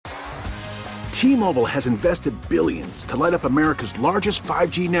T-Mobile has invested billions to light up America's largest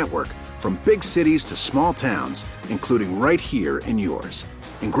 5G network, from big cities to small towns, including right here in yours.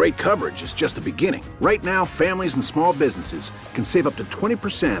 And great coverage is just the beginning. Right now, families and small businesses can save up to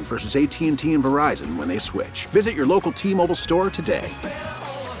 20% versus AT&T and Verizon when they switch. Visit your local T-Mobile store today.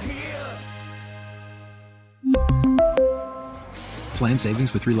 Plan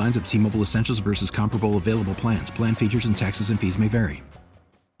savings with 3 lines of T-Mobile Essentials versus comparable available plans. Plan features and taxes and fees may vary.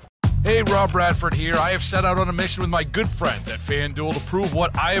 Hey, Rob Bradford here. I have set out on a mission with my good friends at FanDuel to prove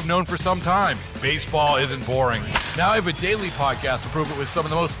what I have known for some time. Baseball isn't boring. Now I have a daily podcast to prove it with some of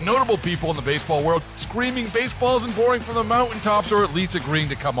the most notable people in the baseball world, screaming baseball isn't boring from the mountaintops, or at least agreeing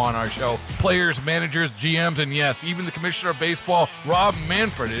to come on our show. Players, managers, GMs, and yes, even the commissioner of baseball, Rob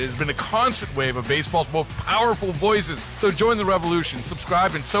Manfred. It has been a constant wave of baseball's most powerful voices. So join the revolution.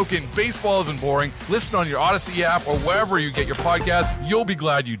 Subscribe and soak in Baseball Isn't Boring. Listen on your Odyssey app or wherever you get your podcast. You'll be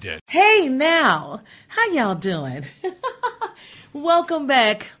glad you did. Hey now, how y'all doing? Welcome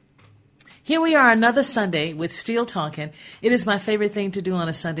back. Here we are another Sunday with Steel Talking. It is my favorite thing to do on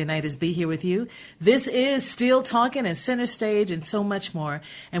a Sunday night is be here with you. This is Steel Talking and Center Stage and so much more.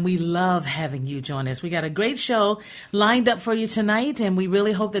 And we love having you join us. We got a great show lined up for you tonight, and we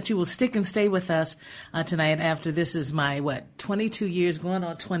really hope that you will stick and stay with us tonight after this is my, 22 years going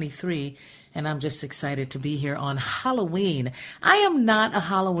on 23. And I'm just excited to be here on Halloween. I am not a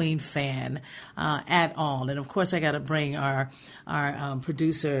Halloween fan at all. And, of course, I got to bring our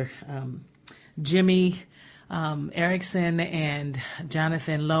producer, Jimmy Erickson and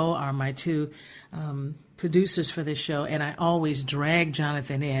Jonathan Lowe are my two producers for this show. And I always drag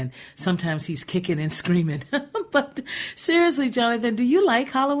Jonathan in. Sometimes he's kicking and screaming. But seriously, Jonathan, do you like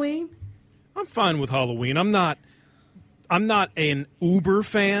Halloween? I'm fine with Halloween. I'm not an uber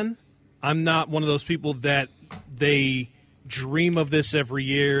fan. I'm not one of those people that they dream of this every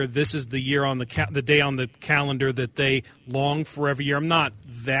year. This is the year on the day on the calendar that they long for every year. I'm not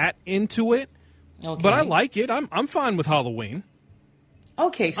that into it, but I like it. I'm fine with Halloween.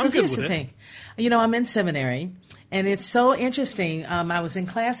 Okay, so here's the thing. You know, I'm in seminary, and it's so interesting. I was in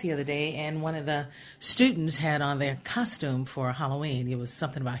class the other day, and one of the students had on their costume for Halloween. It was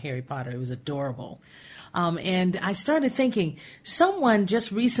something about Harry Potter. It was adorable. And I started thinking, someone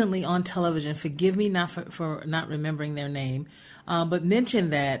just recently on television, forgive me not for not remembering their name, but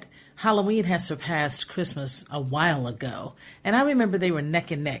mentioned that Halloween has surpassed Christmas a while ago. And I remember they were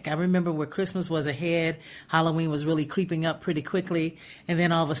neck and neck. I remember where Christmas was ahead, Halloween was really creeping up pretty quickly, and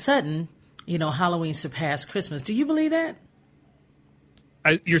then all of a sudden, you know, Halloween surpassed Christmas. Do you believe that?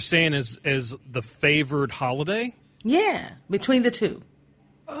 You're saying as the favored holiday? Yeah, between the two.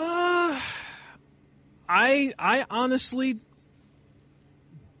 I honestly,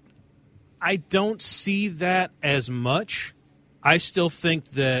 I don't see that as much. I still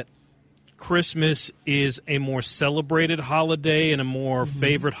think that Christmas is a more celebrated holiday and a more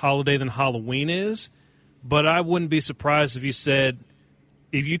favorite holiday than Halloween is. But I wouldn't be surprised if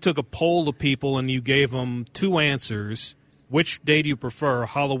you took a poll of people and you gave them 2 answers, which day do you prefer,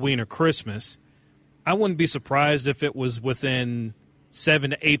 Halloween or Christmas? I wouldn't be surprised if it was within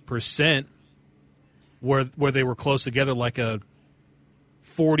 7 to 8%. Where they were close together, like a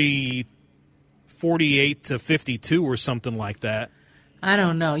 48 to 52 or something like that. I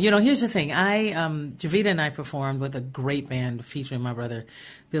don't know. You know, here's the thing. Javita and I performed with a great band featuring my brother,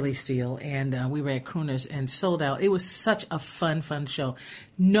 Billy Steele, and we were at Crooners and sold out. It was such a fun show.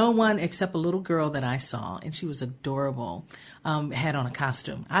 No one except a little girl that I saw, and she was adorable, had on a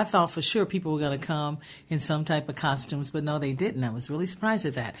costume. I thought for sure people were going to come in some type of costumes, but no, they didn't. I was really surprised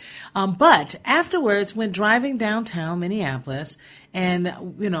at that. But afterwards, went driving downtown Minneapolis, and,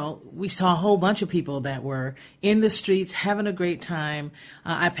 you know, we saw a whole bunch of people that were in the streets having a great time.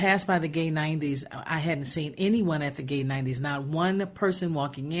 I passed by the Gay 90s. I hadn't seen anyone at the Gay 90s, not one person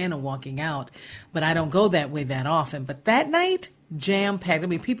walking in or walking out, but I don't go that way that often. But that night, jam-packed. I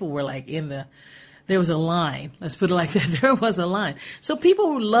mean, people were like there was a line. Let's put it like that. There was a line. So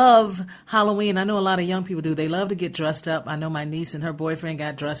people love Halloween. I know a lot of young people do. They love to get dressed up. I know my niece and her boyfriend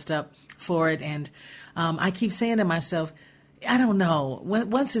got dressed up for it. And I keep saying to myself, I don't know.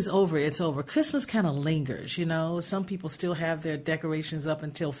 Once it's over, it's over. Christmas kind of lingers, you know. Some people still have their decorations up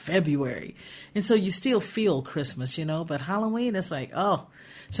until February. And so you still feel Christmas, you know. But Halloween, it's like, oh.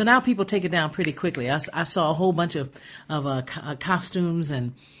 So now people take it down pretty quickly. I saw a whole bunch of costumes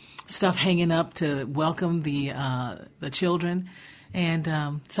and stuff hanging up to welcome the children.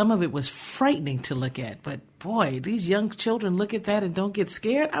 And some of it was frightening to look at. But boy, these young children look at that and don't get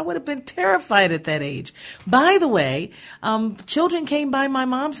scared. I would have been terrified at that age. By the way, children came by my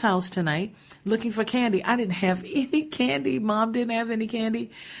mom's house tonight looking for candy. I didn't have any candy. Mom didn't have any candy.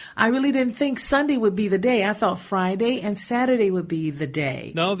 I really didn't think Sunday would be the day. I thought Friday and Saturday would be the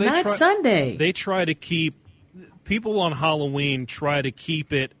day. No, not Sunday. They try to keep people on Halloween try to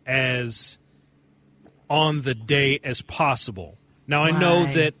keep it as on the day as possible. Now, I know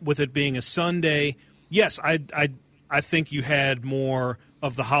that with it being a Sunday, yes, I think you had more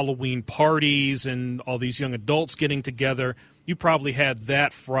of the Halloween parties and all these young adults getting together. You probably had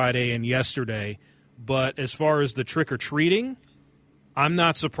that Friday and yesterday. But as far as the trick-or-treating, I'm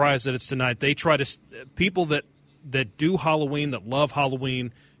not surprised that it's tonight. They try to – people that do Halloween, that love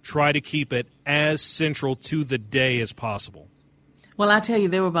Halloween, try to keep it as central to the day as possible. Well, I tell you,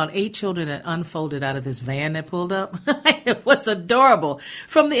 there were about 8 children that unfolded out of this van that pulled up. It was adorable.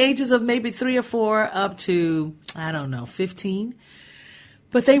 From the ages of maybe 3 or 4 up to, 15.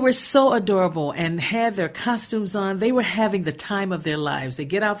 But they were so adorable and had their costumes on. They were having the time of their lives. They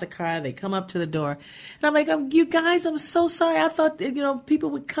get out the car, they come up to the door. And I'm like, you guys, I'm so sorry. I thought, people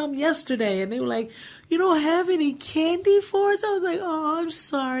would come yesterday. And they were like, you don't have any candy for us? I was like, oh, I'm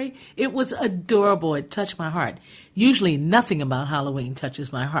sorry. It was adorable. It touched my heart. Usually nothing about Halloween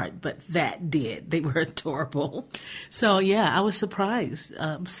touches my heart, but that did. They were adorable. So, yeah, I was surprised.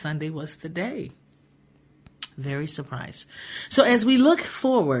 Sunday was the day. Very surprised. So as we look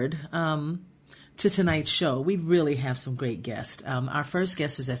forward to tonight's show, we really have some great guests. Our first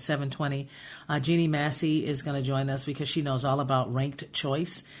guest is at 7:20. Jeannie Massey is going to join us because she knows all about ranked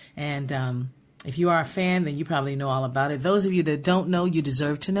choice. And if you are a fan, then you probably know all about it. Those of you that don't know, you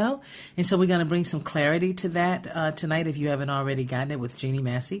deserve to know. And so we're going to bring some clarity to that tonight if you haven't already gotten it with Jeannie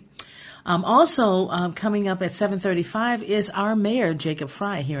Massey. Also coming up at 7:35 is our mayor, Jacob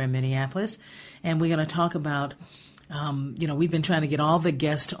Fry, here in Minneapolis. And we're going to talk about, we've been trying to get all the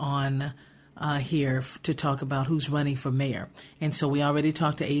guests on here to talk about who's running for mayor. And so we already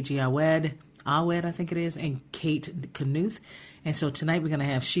talked to A.G. Awed, I think it is, and Kate Knuth. And so tonight we're going to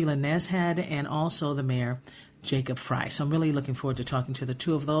have Sheila Nezhad and also the mayor, Jacob Fry. So I'm really looking forward to talking to the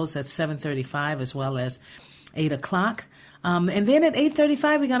two of those. That's 7:35 as well as 8 o'clock. And then at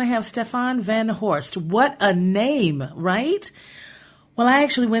 8:35, we're going to have Stefan Van Horst. What a name, right? Well, I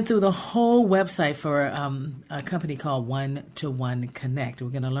actually went through the whole website for a company called One to One Connect. We're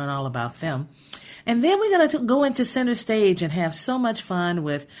going to learn all about them. And then we're going to go into center stage and have so much fun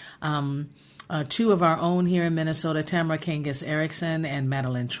with two of our own here in Minnesota, Tamara Kangas Erickson and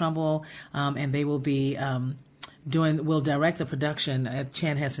Madeline Trumbull. And they will be will direct the production at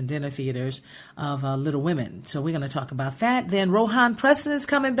Chanhassen Dinner Theaters of Little Women. So we're going to talk about that. Then Rohan Preston is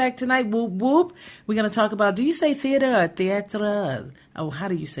coming back tonight. Whoop, whoop. We're going to talk about, do you say theater or theatre? Oh, how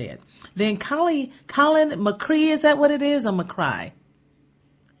do you say it? Then Colin McCree, is that what it is, or McCry?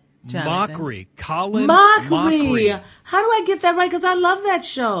 Mockery. Colin Mockery. How do I get that right? Because I love that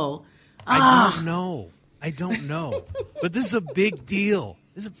show. I don't know. But this is a big deal.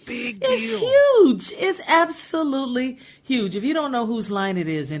 It's a big deal. It's huge. It's absolutely huge. If you don't know whose line it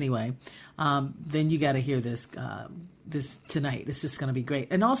is anyway, then you got to hear this tonight. It's just going to be great.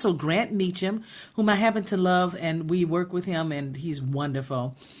 And also Grant Meacham, whom I happen to love, and we work with him, and he's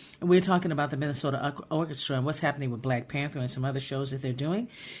wonderful. And we're talking about the Minnesota Orchestra and what's happening with Black Panther and some other shows that they're doing.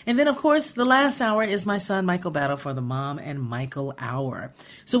 And then, of course, the last hour is my son, Michael Battle, for the Mom and Michael Hour.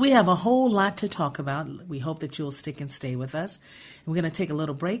 So we have a whole lot to talk about. We hope that you'll stick and stay with us. And we're going to take a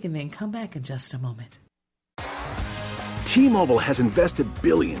little break and then come back in just a moment. T-Mobile has invested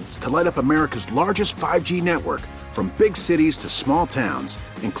billions to light up America's largest 5G network, from big cities to small towns,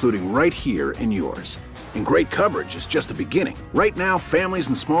 including right here in yours. And great coverage is just the beginning. Right now, families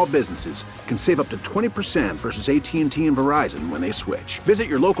and small businesses can save up to 20% versus AT&T and Verizon when they switch. Visit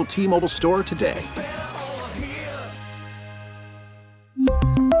your local T-Mobile store today.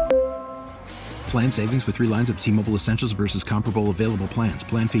 Plan savings with 3 lines of T-Mobile Essentials versus comparable available plans.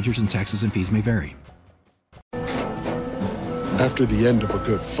 Plan features and taxes and fees may vary. After the end of a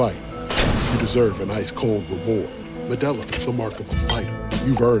good fight, you deserve an ice-cold reward. Modelo is the mark of a fighter.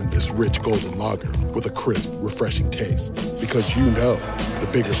 You've earned this rich golden lager with a crisp, refreshing taste. Because you know, the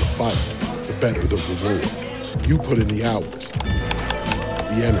bigger the fight, the better the reward. You put in the hours,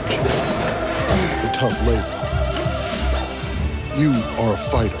 the energy, the tough labor. You are a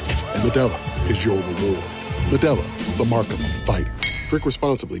fighter, and Modelo is your reward. Modelo, the mark of a fighter. Drink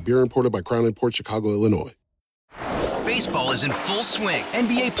responsibly. Beer imported by Crown Imports, Chicago, Illinois. Baseball is in full swing.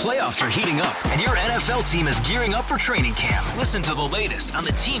 NBA playoffs are heating up, and your NFL team is gearing up for training camp. Listen to the latest on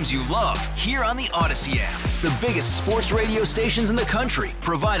the teams you love here on the Odyssey app. The biggest sports radio stations in the country,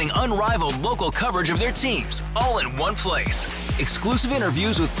 providing unrivaled local coverage of their teams, all in one place. Exclusive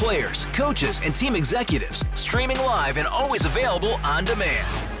interviews with players, coaches, and team executives, streaming live and always available on demand.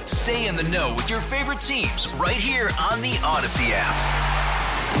 Stay in the know with your favorite teams right here on the Odyssey app.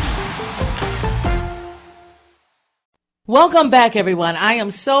 Welcome back, everyone. I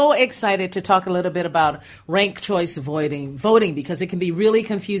am so excited to talk a little bit about ranked choice voting because it can be really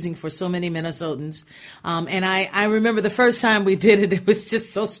confusing for so many Minnesotans. And I remember the first time we did it, it was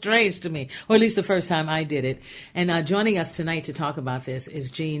just so strange to me, or at least the first time I did it. And joining us tonight to talk about this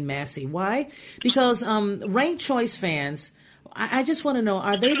is Jean Massey. Why? Because ranked choice fans, I just want to know,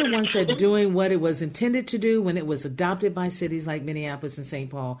 are they the ones that are doing what it was intended to do when it was adopted by cities like Minneapolis and St.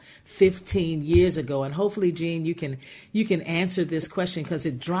 Paul 15 years ago? And hopefully, Jean, you can answer this question, because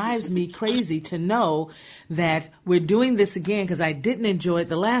it drives me crazy to know that we're doing this again, because I didn't enjoy it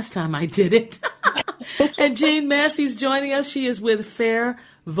the last time I did it. And Jean Massey's joining us. She is with Fair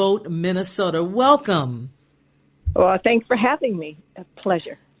Vote Minnesota. Welcome. Well, thanks for having me. A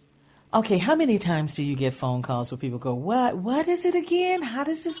pleasure. Okay, how many times do you get phone calls where people go, what is it again? How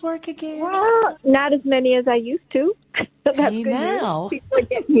does this work again? Well, not as many as I used to. So that's good news. People are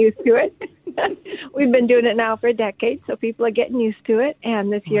getting used to it. We've been doing it now for a decade, so people are getting used to it.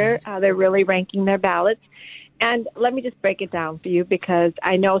 And this year, they're really ranking their ballots. And let me just break it down for you, because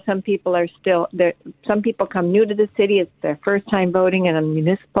I know some people are still there. Some people come new to the city. It's their first time voting in a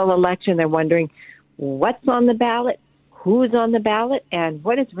municipal election. They're wondering what's on the ballot, who's on the ballot, and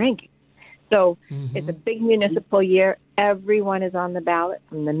what is ranking. So It's a big municipal year. Everyone is on the ballot,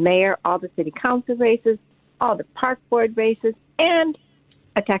 from the mayor, all the city council races, all the park board races, and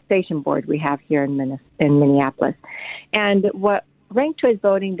a taxation board we have here in Minneapolis. And what ranked choice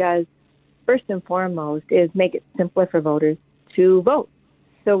voting does, first and foremost, is make it simpler for voters to vote.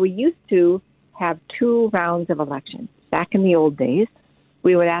 So we used to have 2 rounds of elections. Back in the old days,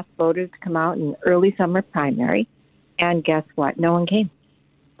 we would ask voters to come out in an early summer primary, and guess what? No one came.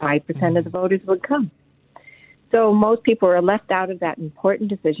 5% of the voters would come. So most people are left out of that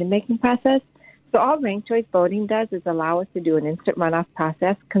important decision-making process. So all ranked choice voting does is allow us to do an instant runoff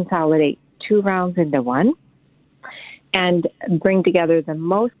process, consolidate 2 rounds into one, and bring together the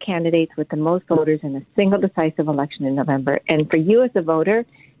most candidates with the most voters in a single decisive election in November. And for you as a voter,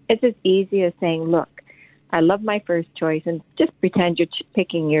 it's as easy as saying, look, I love my first choice, and just pretend you're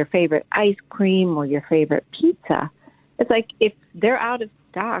picking your favorite ice cream or your favorite pizza. It's like if they're out of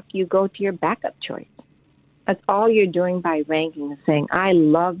stock, you go to your backup choice. That's all you're doing by ranking, is saying, I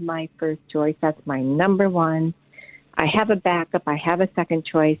love my first choice. That's my number one. I have a backup. I have a second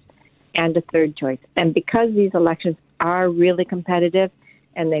choice and a third choice. And because these elections are really competitive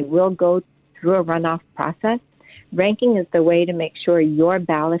and they will go through a runoff process, ranking is the way to make sure your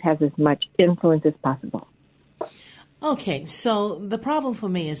ballot has as much influence as possible. Okay, so the problem for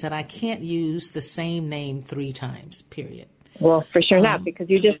me is that I can't use the same name 3 times, period. Well, for sure not,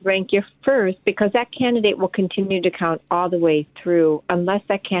 because you just rank your first, because that candidate will continue to count all the way through unless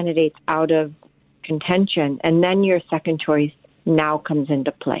that candidate's out of contention, and then your second choice now comes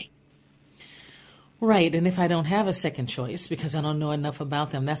into play. Right, and if I don't have a second choice because I don't know enough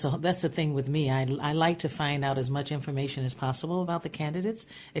about them, that's the thing with me. I like to find out as much information as possible about the candidates,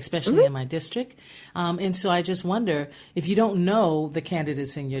 especially in my district. And so I just wonder, if you don't know the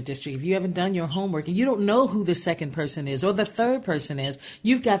candidates in your district, if you haven't done your homework and you don't know who the second person is or the third person is,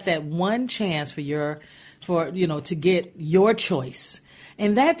 you've got that one chance to get your choice.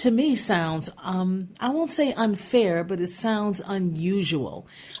 And that to me sounds, I won't say unfair, but it sounds unusual.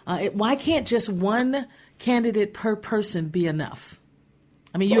 Why can't just one candidate per person be enough?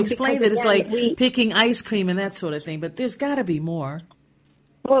 I mean, you explained that it's like picking ice cream and that sort of thing, but there's got to be more.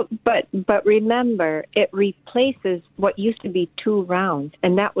 Well, but remember, it replaces what used to be 2 rounds,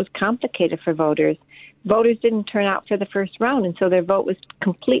 and that was complicated for voters. Voters didn't turn out for the first round, and so their vote was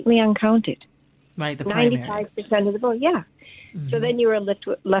completely uncounted. Right, the primary. 95% of the vote, yeah. So then you were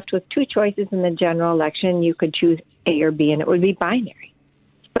left with 2 choices in the general election. You could choose A or B, and it would be binary.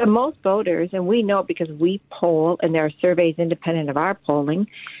 But most voters, and we know because we poll, and there are surveys independent of our polling,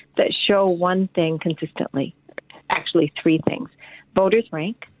 that show one thing consistently, actually 3 things. Voters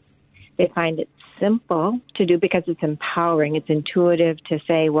rank. They find it simple to do because it's empowering. It's intuitive to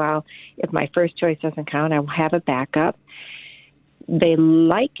say, well, if my first choice doesn't count, I will have a backup. They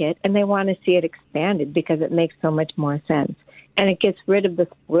like it, and they want to see it expanded because it makes so much more sense. And it gets rid of the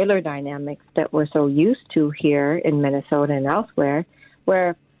spoiler dynamics that we're so used to here in Minnesota and elsewhere,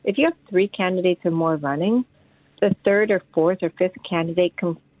 where if you have 3 candidates or more running, the third or fourth or fifth candidate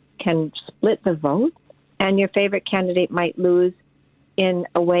can split the vote, and your favorite candidate might lose in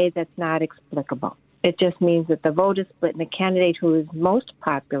a way that's not explicable. It just means that the vote is split, and the candidate who is most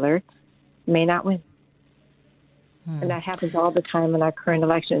popular may not win. And that happens all the time in our current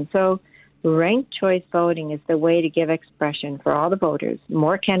election. So ranked choice voting is the way to give expression for all the voters.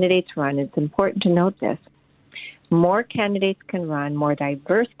 More candidates run. It's important to note this. More candidates can run, more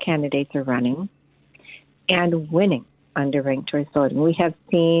diverse candidates are running and winning under ranked choice voting. We have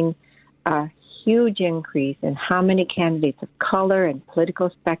seen a huge increase in how many candidates of color and political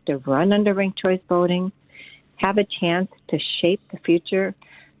spectrum run under ranked choice voting, have a chance to shape the future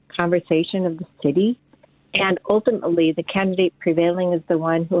conversation of the city, and ultimately the candidate prevailing is the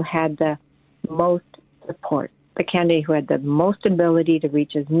one who had the most support, the candidate who had the most ability to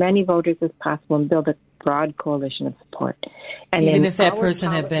reach as many voters as possible and build a broad coalition of support. And even if that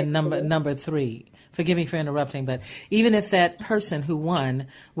person had been number three, forgive me for interrupting, but even if that person who won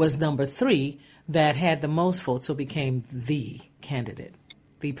was number three that had the most votes, so became the candidate,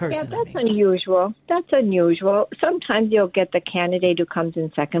 the person. Yeah, that's unusual. That's unusual. Sometimes you'll get the candidate who comes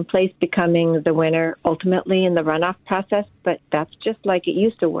in second place becoming the winner ultimately in the runoff process, but that's just like it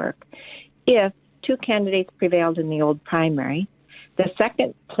used to work. If two candidates prevailed in the old primary, the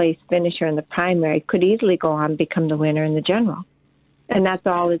second place finisher in the primary could easily go on and become the winner in the general. And that's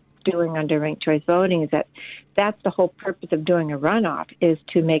all it's doing under ranked choice voting, is that's the whole purpose of doing a runoff, is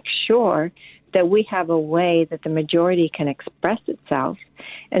to make sure that we have a way that the majority can express itself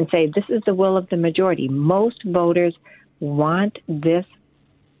and say, this is the will of the majority. Most voters want this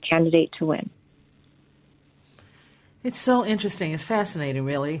candidate to win. It's so interesting. It's fascinating,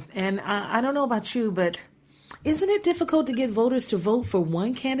 really. And I don't know about you, but isn't it difficult to get voters to vote for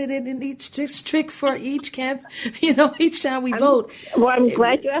one candidate in each district for each each time we vote? Well, I'm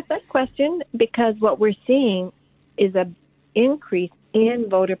glad you asked that question, because what we're seeing is an increase in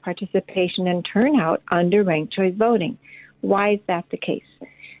voter participation and turnout under ranked choice voting. Why is that the case?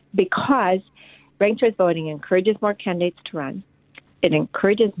 Because ranked choice voting encourages more candidates to run. It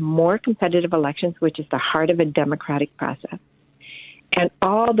encourages more competitive elections, which is the heart of a democratic process. And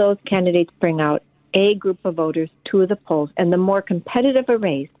all those candidates bring out a group of voters to the polls. And the more competitive a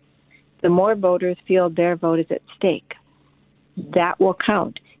race, the more voters feel their vote is at stake. That will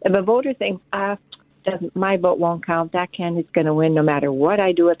count. If a voter thinks, my vote won't count, that candidate's going to win no matter what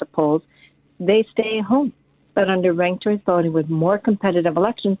I do at the polls, they stay home. But under ranked choice voting, with more competitive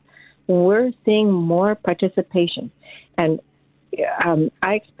elections, we're seeing more participation. And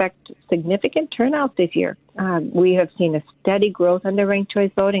I expect significant turnout this year. We have seen a steady growth under ranked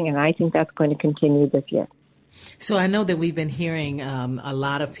choice voting, and I think that's going to continue this year. So I know that we've been hearing a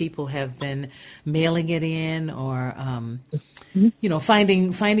lot of people have been mailing it in or,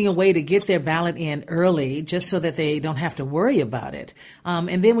 finding a way to get their ballot in early just so that they don't have to worry about it.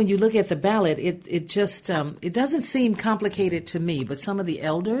 And then when you look at the ballot, it doesn't seem complicated to me, but some of the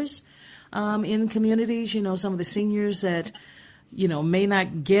elders in communities, some of the seniors that, may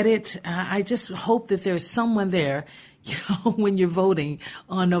not get it. I just hope that there's someone there, when you're voting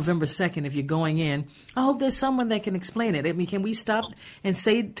on November 2nd, if you're going in, I hope there's someone that can explain it. I mean, can we stop and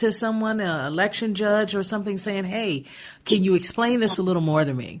say to someone, an election judge or something, saying, hey, can you explain this a little more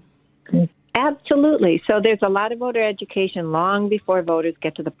to me? Absolutely. So there's a lot of voter education long before voters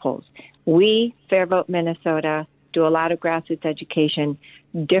get to the polls. We, Fair Vote Minnesota, do a lot of grassroots education.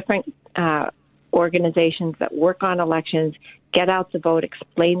 Different organizations that work on elections get out the vote,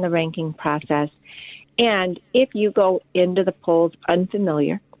 explain the ranking process. And if you go into the polls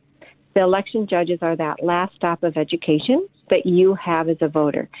unfamiliar, the election judges are that last stop of education that you have as a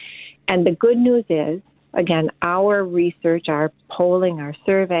voter. And the good news is, again, our research, our polling, our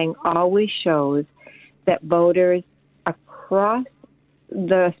surveying always shows that voters across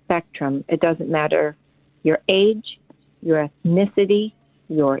the spectrum, it doesn't matter your age, your ethnicity,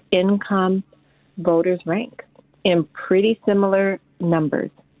 your income, voters rank in pretty similar numbers.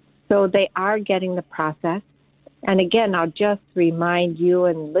 So they are getting the process. And again, I'll just remind you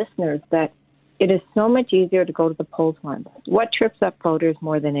and listeners that it is so much easier to go to the polls once. What trips up voters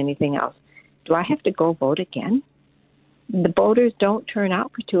more than anything else? Do I have to go vote again? The voters don't turn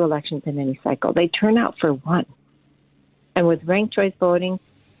out for two elections in any cycle. They turn out for one. And with ranked choice voting,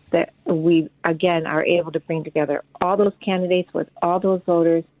 that we, again, are able to bring together all those candidates with all those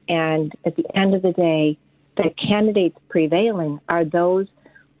voters. And at the end of the day, the candidates prevailing are those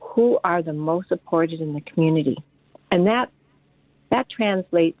who are the most supported in the community. And that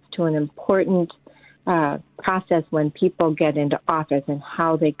translates to an important process when people get into office and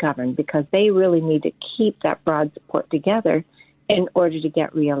how they govern, because they really need to keep that broad support together in order to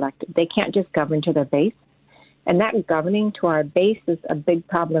get reelected. They can't just govern to their base. And that governing to our base is a big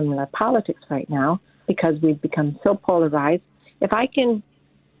problem in our politics right now because we've become so polarized. If I can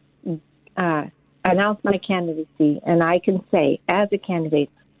announce my candidacy and I can say as a candidate,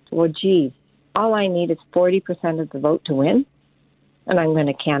 well, geez, all I need is 40% of the vote to win, and I'm going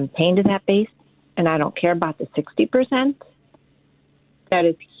to campaign to that base, and I don't care about the 60%, that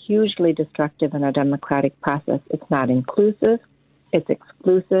is hugely destructive in our democratic process. It's not inclusive, it's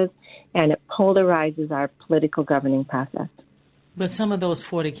exclusive, and it polarizes our political governing process. But some of those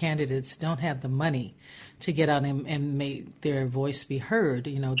 40 candidates don't have the money to get out and make their voice be heard,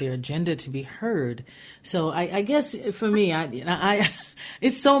 their agenda to be heard. So I guess for me, I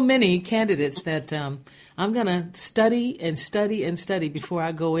it's so many candidates that I'm going to study and study and study before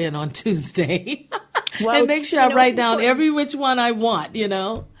I go in on Tuesday and make sure I write down every which one I want, This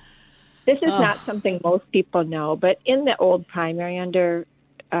is not something most people know, but in the old primary under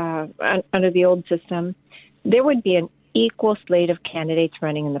the old system, there would be an equal slate of candidates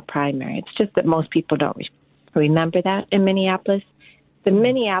running in the primary. It's just that most people don't remember that in Minneapolis. The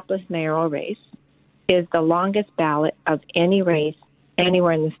Minneapolis mayoral race is the longest ballot of any race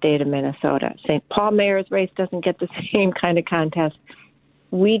anywhere in the state of Minnesota. St. Paul mayor's race doesn't get the same kind of contest.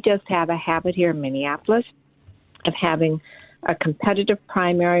 We just have a habit here in Minneapolis of having a competitive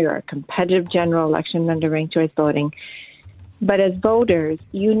primary or a competitive general election under ranked choice voting. But as voters,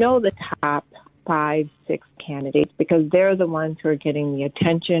 the top 5, 6 candidates because they're the ones who are getting the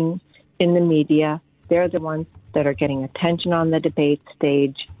attention in the media. They're the ones that are getting attention on the debate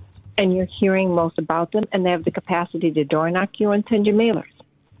stage. And you're hearing most about them, and they have the capacity to door knock you and send you mailers.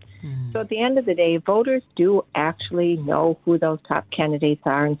 So at the end of the day, voters do actually know who those top candidates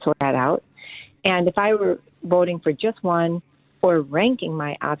are and sort that out. And if I were voting for just one or ranking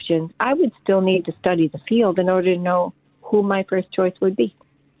my options, I would still need to study the field in order to know who my first choice would be.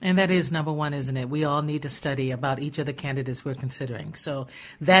 And that is number one, isn't it? We all need to study about each of the candidates we're considering. So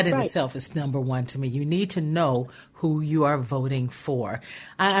that in itself is number one to me. You need to know who you are voting for.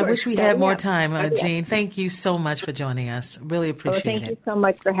 I wish we had more time. Jean, thank you so much for joining us. Really appreciate it. Thank you so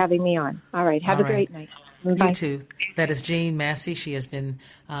much for having me on. All right. Have a great night. Bye. You too. That is Jean Massey. She has been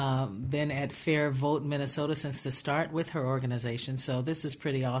at Fair Vote Minnesota since the start with her organization. So this is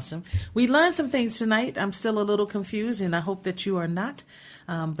pretty awesome. We learned some things tonight. I'm still a little confused, and I hope that you are not.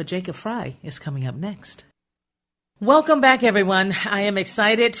 But Jacob Fry is coming up next. Welcome back, everyone. I am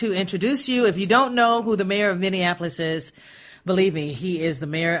excited to introduce you. If you don't know who the mayor of Minneapolis is, believe me, he is the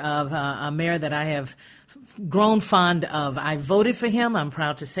mayor of a mayor that I have grown fond of. I voted for him. I'm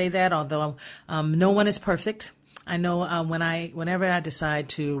proud to say that, although no one is perfect. I know whenever I decide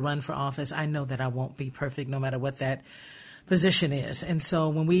to run for office, I know that I won't be perfect no matter what that position is. And so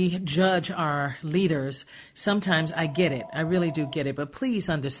when we judge our leaders, sometimes I get it. I really do get it. But please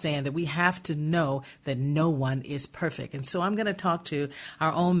understand that we have to know that no one is perfect. And so I'm going to talk to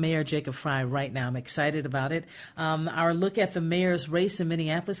our own Mayor Jacob Fry right now. I'm excited about it. Our look at the mayor's race in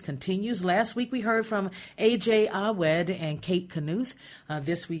Minneapolis continues. Last week we heard from A.J. Awed and Kate Knuth.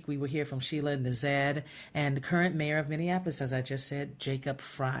 This week we will hear from Sheila Nezad and the current mayor of Minneapolis, as I just said, Jacob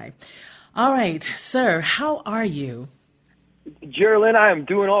Fry. All right, sir, how are you? Geraldine, I am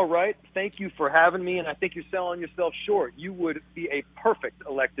doing all right. Thank you for having me, and I think you're selling yourself short. You would be a perfect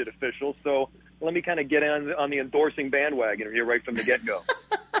elected official, so let me kind of get on the endorsing bandwagon here right from the get-go.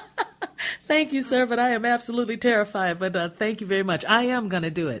 Thank you, sir, but I am absolutely terrified. But thank you very much. I am going to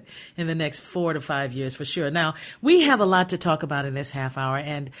do it in the next 4 to 5 years for sure. Now, we have a lot to talk about in this half hour,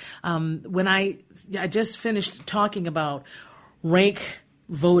 and when I just finished talking about rank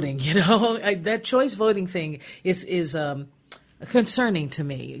voting, that choice voting thing is concerning to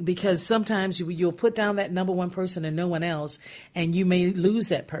me because sometimes you'll put down that number one person and no one else, and you may lose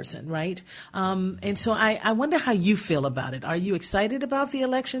that person, right? And so I wonder how you feel about it. Are you excited about the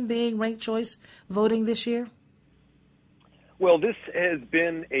election being ranked choice voting this year? Well, this has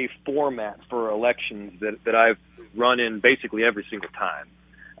been a format for elections that I've run in basically every single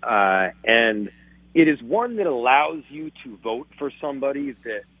time. And it is one that allows you to vote for somebody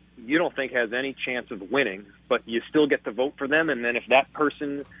that you don't think has any chance of winning, but you still get to vote for them. And then if that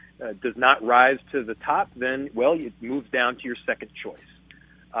person does not rise to the top, then, well, it moves down to your second choice.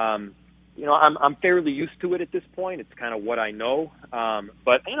 I'm fairly used to it at this point. It's kind of what I know.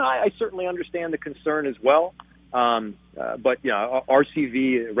 But, I certainly understand the concern as well. But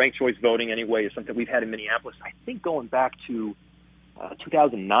RCV, ranked choice voting anyway, is something we've had in Minneapolis, I think going back to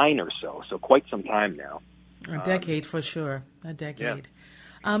 2009 or so quite some time now. A decade for sure, a decade.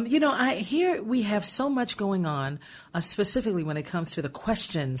 I hear we have so much going on, specifically when it comes to the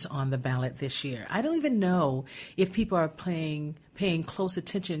questions on the ballot this year. I don't even know if people are paying close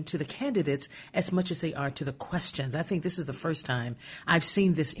attention to the candidates as much as they are to the questions. I think this is the first time I've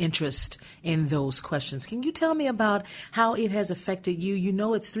seen this interest in those questions. Can you tell me about how it has affected you? You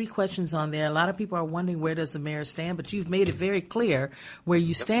know, it's 3 questions on there. A lot of people are wondering, where does the mayor stand? But you've made it very clear where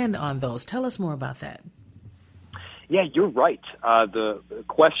you stand on those. Tell us more about that. Yeah, you're right. The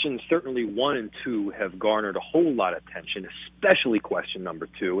questions, certainly 1 and 2, have garnered a whole lot of attention, especially question number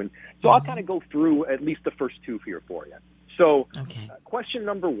 2. And so I'll kind of go through at least the first 2 here for you. So question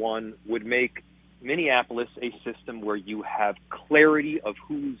number 1 would make Minneapolis a system where you have clarity of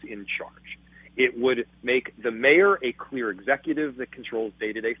who's in charge. It would make the mayor a clear executive that controls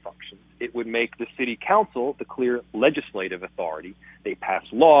day-to-day functions. It would make the city council the clear legislative authority. They pass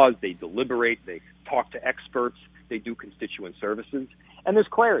laws, they deliberate, they talk to experts, they do constituent services, and there's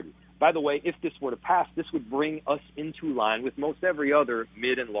clarity. By the way, if this were to pass, this would bring us into line with most every other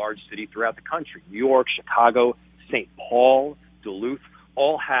mid and large city throughout the country. New York, Chicago, St. Paul, Duluth,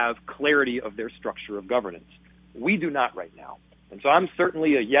 all have clarity of their structure of governance. We do not right now. And so I'm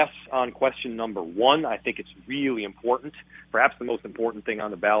certainly a yes on question number 1. I think it's really important, perhaps the most important thing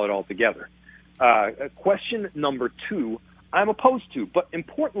on the ballot altogether. Question number 2, I'm opposed to, but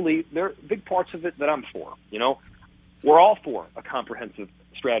importantly, there are big parts of it that I'm for. You know, we're all for a comprehensive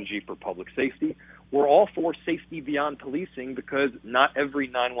strategy for public safety. We're all for safety beyond policing because not every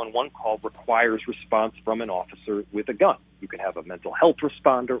 911 call requires response from an officer with a gun. You can have a mental health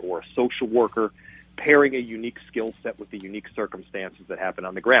responder or a social worker pairing a unique skill set with the unique circumstances that happen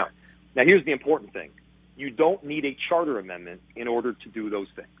on the ground. Now, here's the important thing. You don't need a charter amendment in order to do those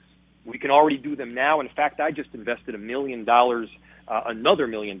things. We can already do them now. In fact, I just invested $1 million, another $1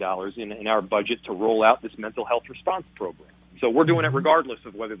 million in our budget to roll out this mental health response program. So we're doing it regardless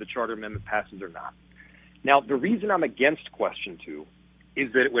of whether the charter amendment passes or not. Now, the reason I'm against question 2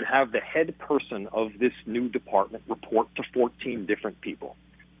 is that it would have the head person of this new department report to 14 different people,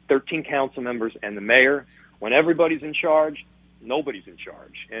 13 council members and the mayor. When everybody's in charge, nobody's in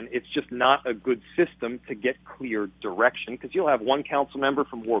charge. And it's just not a good system to get clear direction because you'll have one council member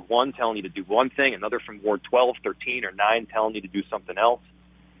from Ward 1 telling you to do one thing, another from Ward 12, 13, or 9 telling you to do something else.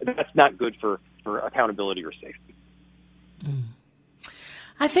 That's not good for accountability or safety.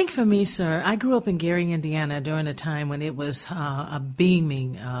 I think for me, sir, I grew up in Gary, Indiana during a time when it was a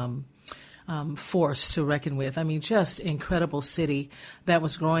beaming force to reckon with. I mean, just incredible city that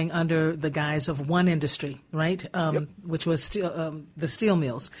was growing under the guise of one industry, right? Which was the steel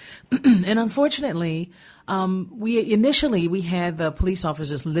mills. And unfortunately, we had the police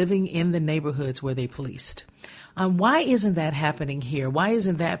officers living in the neighborhoods where they policed. Why isn't that happening here? Why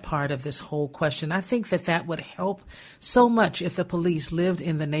isn't that part of this whole question? I think that would help so much if the police lived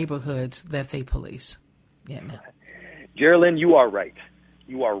in the neighborhoods that they police. Yeah. No. Geraldine, you are right.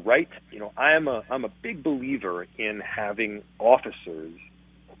 You are right. You know, I'm a big believer in having officers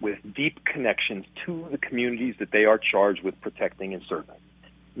with deep connections to the communities that they are charged with protecting and serving.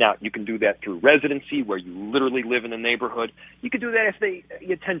 Now, you can do that through residency, where you literally live in the neighborhood. You can do that if they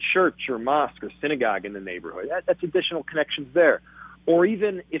attend church or mosque or synagogue in the neighborhood. That's additional connections there. Or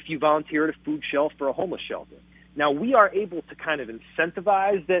even if you volunteer at a food shelf or a homeless shelter. Now, we are able to kind of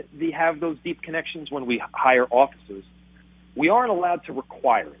incentivize that they have those deep connections when we hire officers. We aren't allowed to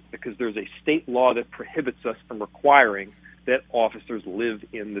require it because there's a state law that prohibits us from requiring that officers live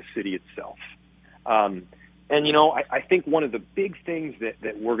in the city itself. And, you know, I think one of the big things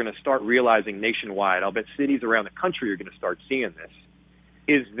that we're going to start realizing nationwide, I'll bet cities around the country are going to start seeing this,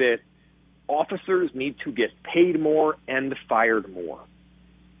 is that officers need to get paid more and fired more.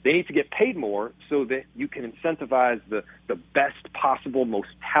 They need to get paid more so that you can incentivize the best possible, most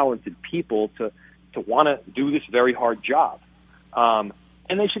talented people to want to do this very hard job.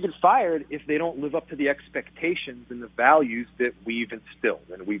 And they should get fired if they don't live up to the expectations and the values that we've instilled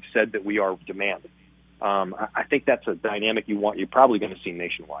and we've said that we are demanding. I think that's a dynamic you're probably going to see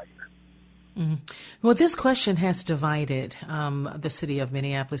nationwide here. Mm-hmm. Well, this question has divided the city of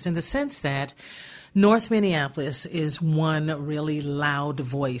Minneapolis in the sense that North Minneapolis is one really loud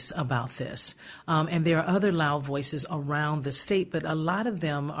voice about this. And there are other loud voices around the state, but a lot of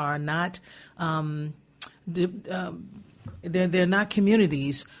them are not they're not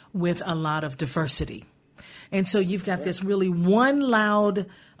communities with a lot of diversity. And so you've got this really one loud,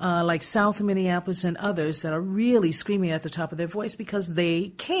 like South Minneapolis and others that are really screaming at the top of their voice because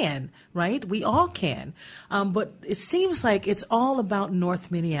they can, right? We all can. But it seems like it's all about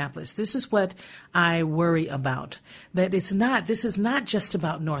North Minneapolis. This is what I worry about, that this is not just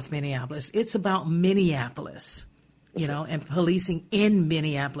about North Minneapolis. It's about Minneapolis. and policing in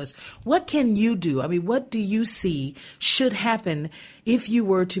Minneapolis. What can you do? I mean, what do you see should happen if you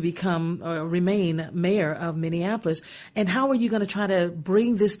were to become or remain mayor of Minneapolis? And how are you going to try to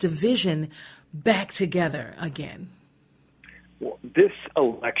bring this division back together again? Well, this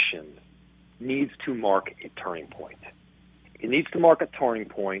election needs to mark a turning point. It needs to mark a turning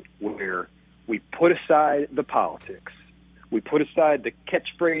point where we put aside the politics, we put aside the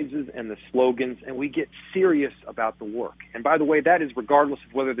catchphrases and the slogans, and we get serious about the work. And by the way, that is regardless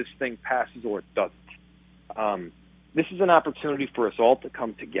of whether this thing passes or it doesn't. This is an opportunity for us all to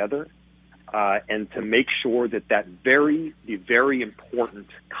come together and to make sure that the very important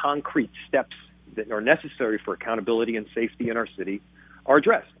concrete steps that are necessary for accountability and safety in our city are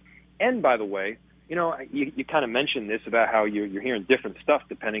addressed. And by the way, you kind of mentioned this about how you're hearing different stuff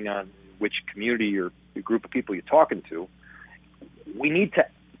depending on which community or the group of people you're talking to. We need to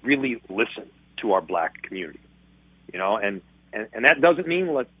really listen to our black community, and that doesn't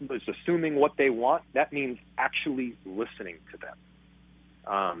mean let's assuming what they want. That means actually listening to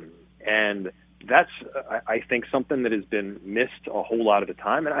them. And that's, I think, something that has been missed a whole lot of the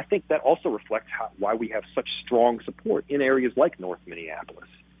time. And I think that also reflects why we have such strong support in areas like North Minneapolis.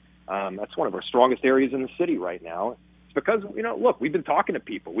 That's one of our strongest areas in the city right now. It's because, look, we've been talking to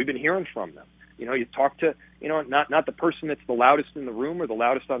people. We've been hearing from them. You talk to, not the person that's the loudest in the room or the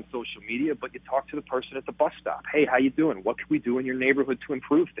loudest on social media, but you talk to the person at the bus stop. Hey, how you doing? What can we do in your neighborhood to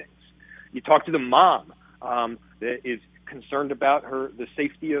improve things? You talk to the mom that is concerned about the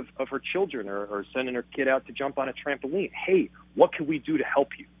safety of her children or sending her kid out to jump on a trampoline. Hey, what can we do to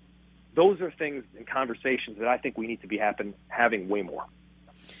help you? Those are things and conversations that I think we need to be having way more.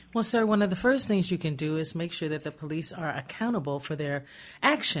 Well, sir, one of the first things you can do is make sure that the police are accountable for their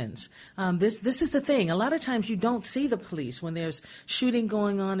actions. This is the thing. A lot of times you don't see the police when there's shooting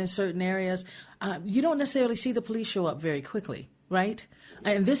going on in certain areas. You don't necessarily see the police show up very quickly, right?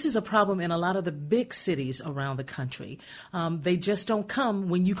 And this is a problem in a lot of the big cities around the country. They just don't come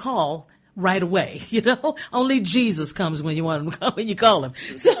when you call right away. Only Jesus comes when you want him to come, when you call him.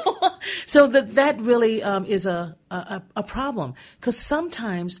 So that really is a problem, because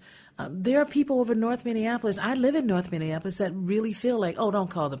sometimes there are people over North Minneapolis. I live in North Minneapolis that really feel like, oh, don't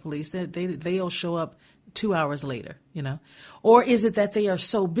call the police. They'll show up 2 hours later, Or is it that they are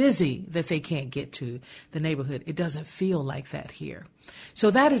so busy that they can't get to the neighborhood? It doesn't feel like that here.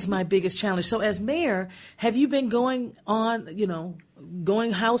 So that is my biggest challenge. So as mayor, have you been going on,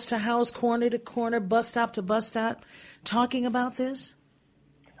 going house to house, corner to corner, bus stop to bus stop, talking about this?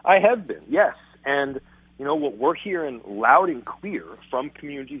 I have been, yes. And, what we're hearing loud and clear from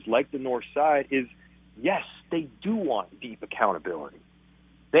communities like the North Side is, yes, they do want deep accountability.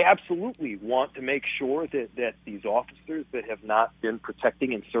 They absolutely want to make sure that these officers that have not been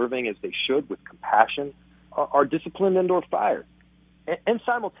protecting and serving as they should with compassion are disciplined and or fired. And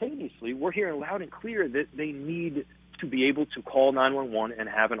simultaneously, we're hearing loud and clear that they need to be able to call 911 and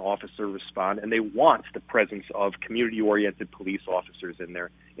have an officer respond, and they want the presence of community-oriented police officers in their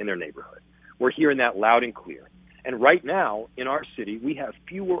neighborhood. We're hearing that loud and clear. And right now, in our city, we have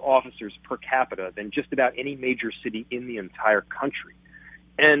fewer officers per capita than just about any major city in the entire country.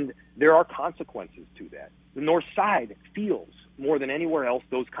 And there are consequences to that. The North Side feels more than anywhere else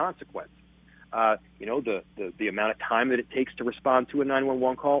those consequences. The amount of time that it takes to respond to a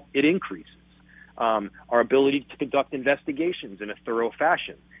 911 call, it increases. Our ability to conduct investigations in a thorough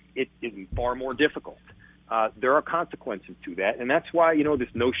fashion, it is far more difficult. There are consequences to that, and that's why,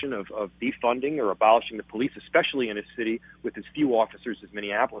 this notion of defunding or abolishing the police, especially in a city with as few officers as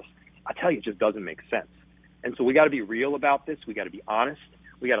Minneapolis, I tell you, it just doesn't make sense. And so we got to be real about this. We got to be honest.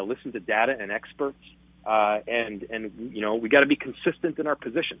 We got to listen to data and experts, and we got to be consistent in our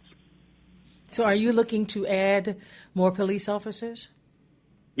positions. So are you looking to add more police officers?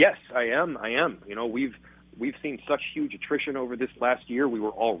 Yes, I am. We've seen such huge attrition over this last year. We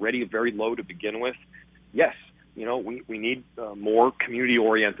were already very low to begin with. Yes, we need more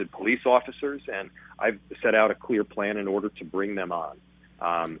community-oriented police officers, and I've set out a clear plan in order to bring them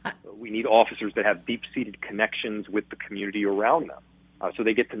on. We need officers that have deep-seated connections with the community around them, so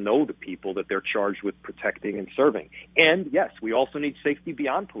they get to know the people that they're charged with protecting and serving. And, yes, we also need safety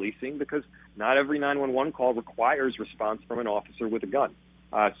beyond policing, because not every 911 call requires response from an officer with a gun.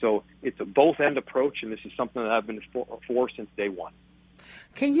 So it's a both-end approach, and this is something that I've been for since day one.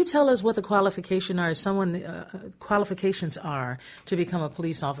 Can you tell us what the qualifications are to become a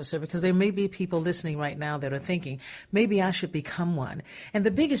police officer? Because there may be people listening right now that are thinking, maybe I should become one. And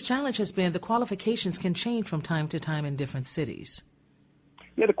the biggest challenge has been the qualifications can change from time to time in different cities.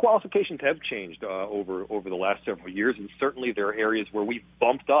 Yeah, the qualifications have changed over the last several years, and certainly there are areas where we've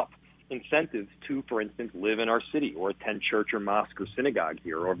bumped up incentives to, for instance, live in our city or attend church or mosque or synagogue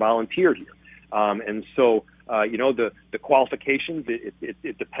here or volunteer here. And so, the qualifications,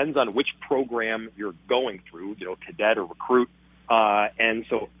 it depends on which program you're going through, cadet or recruit. And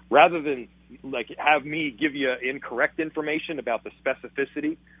so rather than have me give you incorrect information about the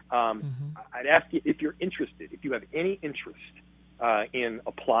specificity, I'd ask you if you're interested, if you have any interest in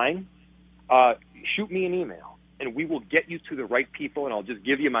applying, shoot me an email and we will get you to the right people. And I'll just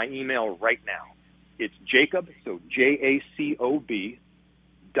give you my email right now. It's Jacob, so JACOB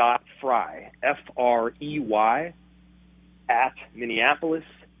 .Frey, FREY at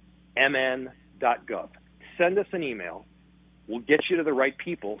MinneapolisMN.gov. Send us an email. We'll get you to the right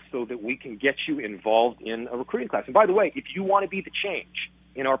people so that we can get you involved in a recruiting class. And by the way, if you want to be the change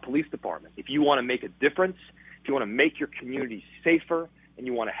in our police department, if you want to make a difference, if you want to make your community safer, and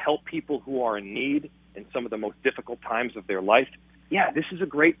you want to help people who are in need in some of the most difficult times of their life, this is a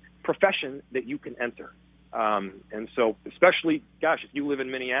great profession that you can enter. And so especially, if you live in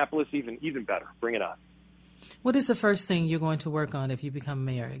Minneapolis, even better. Bring it on. What is the first thing you're going to work on if you become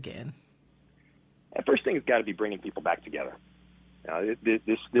mayor again? The first thing has got to be bringing people back together.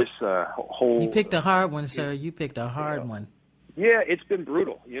 This whole... You picked a hard one, sir. You picked a hard one. Yeah, it's been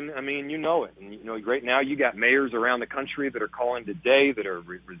brutal. You know it. And, right now you got mayors around the country that are calling today that are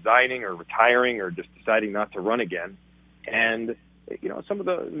resigning or retiring or just deciding not to run again. And, some of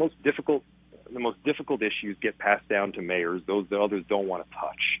the most difficult issues get passed down to mayors, those that others don't want to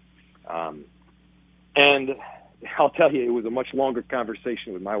touch. And I'll tell you, it was a much longer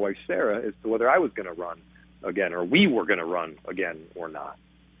conversation with my wife, Sarah, as to whether I was going to run again or we were going to run again or not.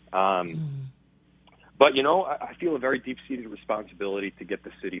 But, I feel a very deep-seated responsibility to get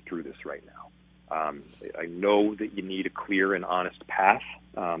the city through this right now. I know that you need a clear and honest path.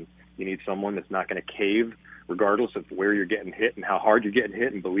 You need someone that's not going to cave regardless of where you're getting hit and how hard you're getting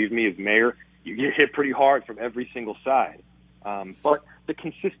hit. And believe me, as mayor, you get hit pretty hard from every single side. But the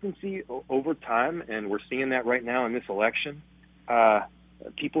consistency over time, and we're seeing that right now in this election,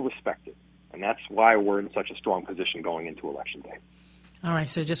 people respect it. And that's why we're in such a strong position going into Election Day. All right,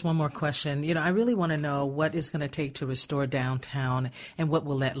 so just one more question. I really want to know what it's going to take to restore downtown and what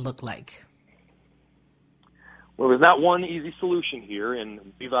will that look like? Well, there's not one easy solution here,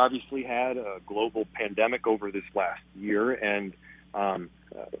 and we've obviously had a global pandemic over this last year. And,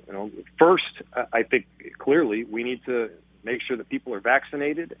 first, I think clearly we need to make sure that people are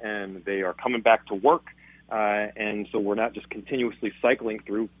vaccinated and they are coming back to work. And so we're not just continuously cycling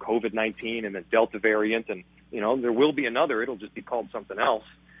through COVID-19 and the Delta variant. And, there will be another. It'll just be called something else.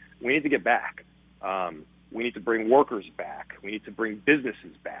 We need to get back. We need to bring workers back. We need to bring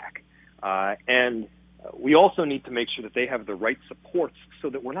businesses back. And we also need to make sure that they have the right supports so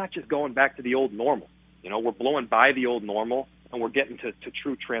that we're not just going back to the old normal. We're blowing by the old normal and we're getting to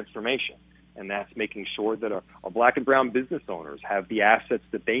true transformation. And that's making sure that our black and brown business owners have the assets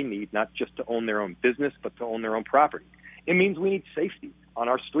that they need, not just to own their own business, but to own their own property. It means we need safety on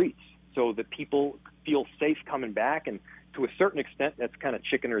our streets so that people feel safe coming back. And to a certain extent, that's kind of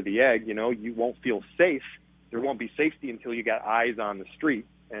chicken or the egg. You won't feel safe. There won't be safety until you got eyes on the street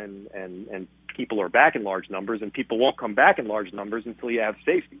and people are back in large numbers, and people won't come back in large numbers until you have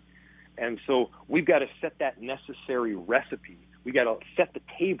safety. And so we've got to set that necessary recipe. We got to set the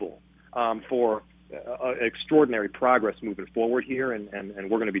table for extraordinary progress moving forward here, and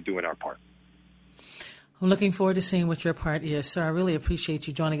we're going to be doing our part. I'm looking forward to seeing what your part is. Sir, I really appreciate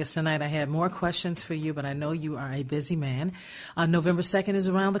you joining us tonight. I had more questions for you, but I know you are a busy man. November 2nd is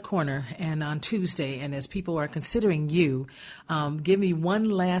around the corner, and on Tuesday, and as people are considering you, give me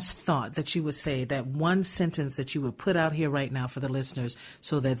one last thought that you would say, that one sentence that you would put out here right now for the listeners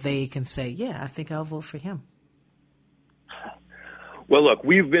so that they can say, yeah, I think I'll vote for him. Well, look,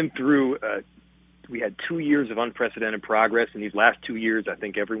 we've been through, we had 2 years of unprecedented progress, and these last 2 years, I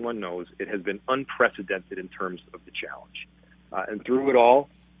think everyone knows, it has been unprecedented in terms of the challenge. And through it all,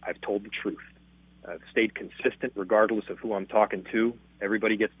 I've told the truth. I've stayed consistent regardless of who I'm talking to.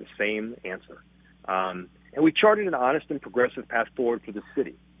 Everybody gets the same answer. And we charted an honest and progressive path forward for the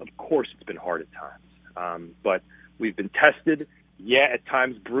city. Of course, it's been hard at times. But we've been tested, at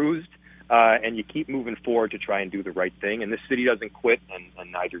times bruised, and you keep moving forward to try and do the right thing. And this city doesn't quit, and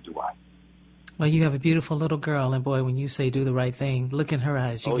neither do I. Well, you have a beautiful little girl, and boy, when you say do the right thing, look in her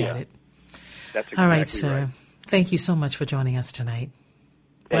eyes, you got it. That's exactly all right, sir. Right. Thank you so much for joining us tonight.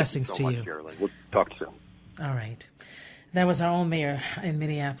 Blessings to you. Carolyn. We'll talk soon. All right. That was our own mayor in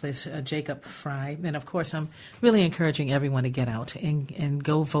Minneapolis, Jacob Frey. And, of course, I'm really encouraging everyone to get out and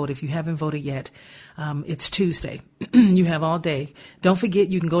go vote. If you haven't voted yet, it's Tuesday. You have all day. Don't forget,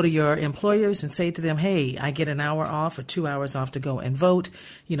 you can go to your employers and say to them, hey, I get an hour off or 2 hours off to go and vote.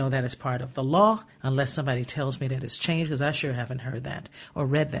 You know, that is part of the law, unless somebody tells me that it's changed, because I sure haven't heard that or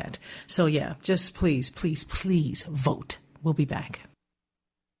read that. So, yeah, just please, please, please vote. We'll be back.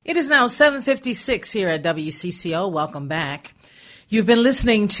 It is now 7:56 here at WCCO. Welcome back. You've been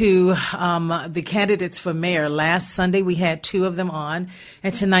listening to the candidates for mayor. Last Sunday, we had 2 of them on,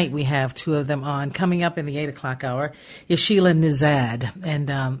 and tonight we have 2 of them on. Coming up in the 8 o'clock hour is Sheila Nezhad,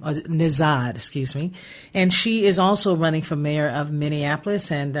 and she is also running for mayor of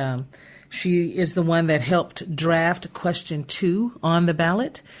Minneapolis, and she is the one that helped draft question 2 on the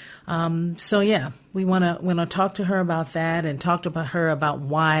ballot. We want to talk to her about that and talk to her about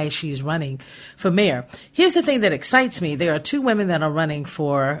why she's running for mayor. Here's the thing that excites me. There are 2 women that are running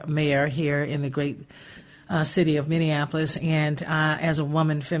for mayor here in the great city of Minneapolis. And as a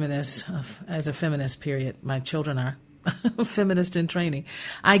woman feminist, period, my children are feminist in training,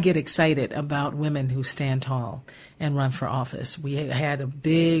 I get excited about women who stand tall and run for office. We had a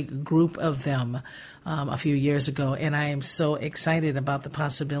big group of them a few years ago, and I am so excited about the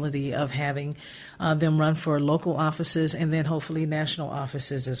possibility of having them run for local offices and then hopefully national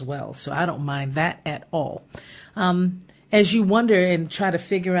offices as well. So I don't mind that at all. As you wonder and try to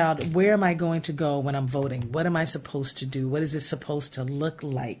figure out, where am I going to go when I'm voting? What am I supposed to do? What is it supposed to look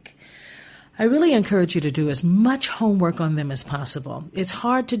like? I really encourage you to do as much homework on them as possible. It's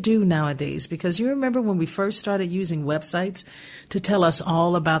hard to do nowadays, because you remember when we first started using websites to tell us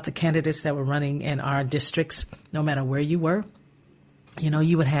all about the candidates that were running in our districts, no matter where you were? You know,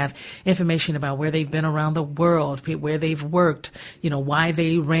 you would have information about where they've been around the world, where they've worked, why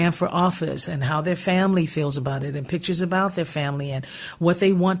they ran for office and how their family feels about it, and pictures about their family and what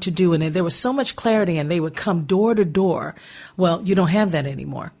they want to do. And there was so much clarity, and they would come door to door. Well, you don't have that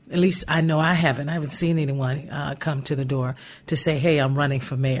anymore. At least I know I haven't. I haven't seen anyone come to the door to say, hey, I'm running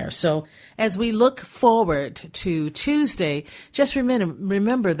for mayor. So as we look forward to Tuesday, just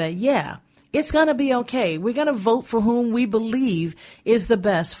remember that, it's going to be okay. We're going to vote for whom we believe is the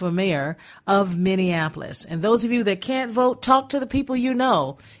best for mayor of Minneapolis. And those of you that can't vote, talk to the people you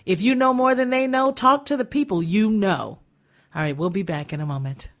know. If you know more than they know, talk to the people you know. All right, we'll be back in a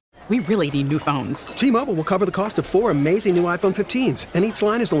moment. We really need new phones. T-Mobile will cover the cost of 4 amazing new iPhone 15s, and each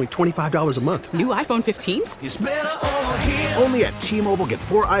line is only $25 a month. New iPhone 15s? It's better over here. Only at T-Mobile, get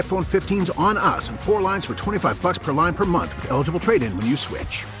 4 iPhone 15s on us and 4 lines for $25 per line per month with eligible trade-in when you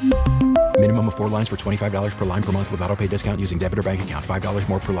switch. Minimum of 4 lines for $25 per line per month with auto-pay discount using debit or bank account. $5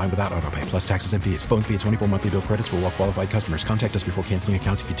 more per line without auto-pay, plus taxes and fees. Phone fee at 24 monthly bill credits for well-qualified customers. Contact us before canceling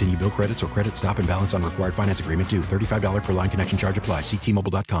account to continue bill credits or credit stop and balance on required finance agreement due. $35 per line connection charge applies. See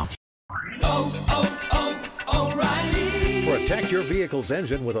T-Mobile.com. O'Reilly. Protect your vehicle's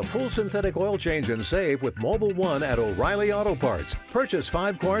engine with a full synthetic oil change and save with Mobil 1 at O'Reilly Auto Parts. Purchase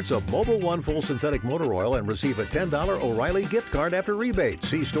 5 quarts of Mobil 1 full synthetic motor oil and receive a $10 O'Reilly gift card after rebate.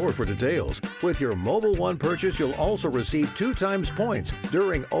 See store for details. With your Mobil 1 purchase, you'll also receive 2 times points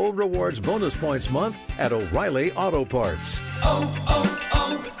during O Rewards Bonus Points Month at O'Reilly Auto Parts.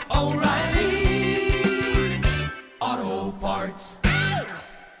 O'Reilly Auto Parts.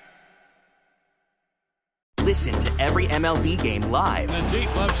 Listen to every MLB game live. In the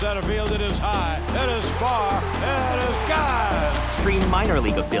deep left center field, it is high, it is far, it is gone. Stream minor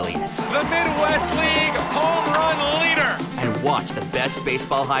league affiliates. The Midwest League home run leader. And watch the best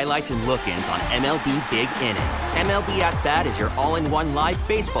baseball highlights and look-ins on MLB Big Inning. MLB At Bat is your all-in-one live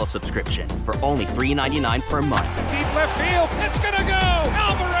baseball subscription for only $3.99 per month. Deep left field, it's gonna go.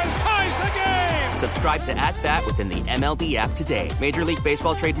 Alvarez ties the game. Subscribe to At Bat within the MLB app today. Major League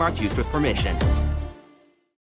Baseball trademarks used with permission.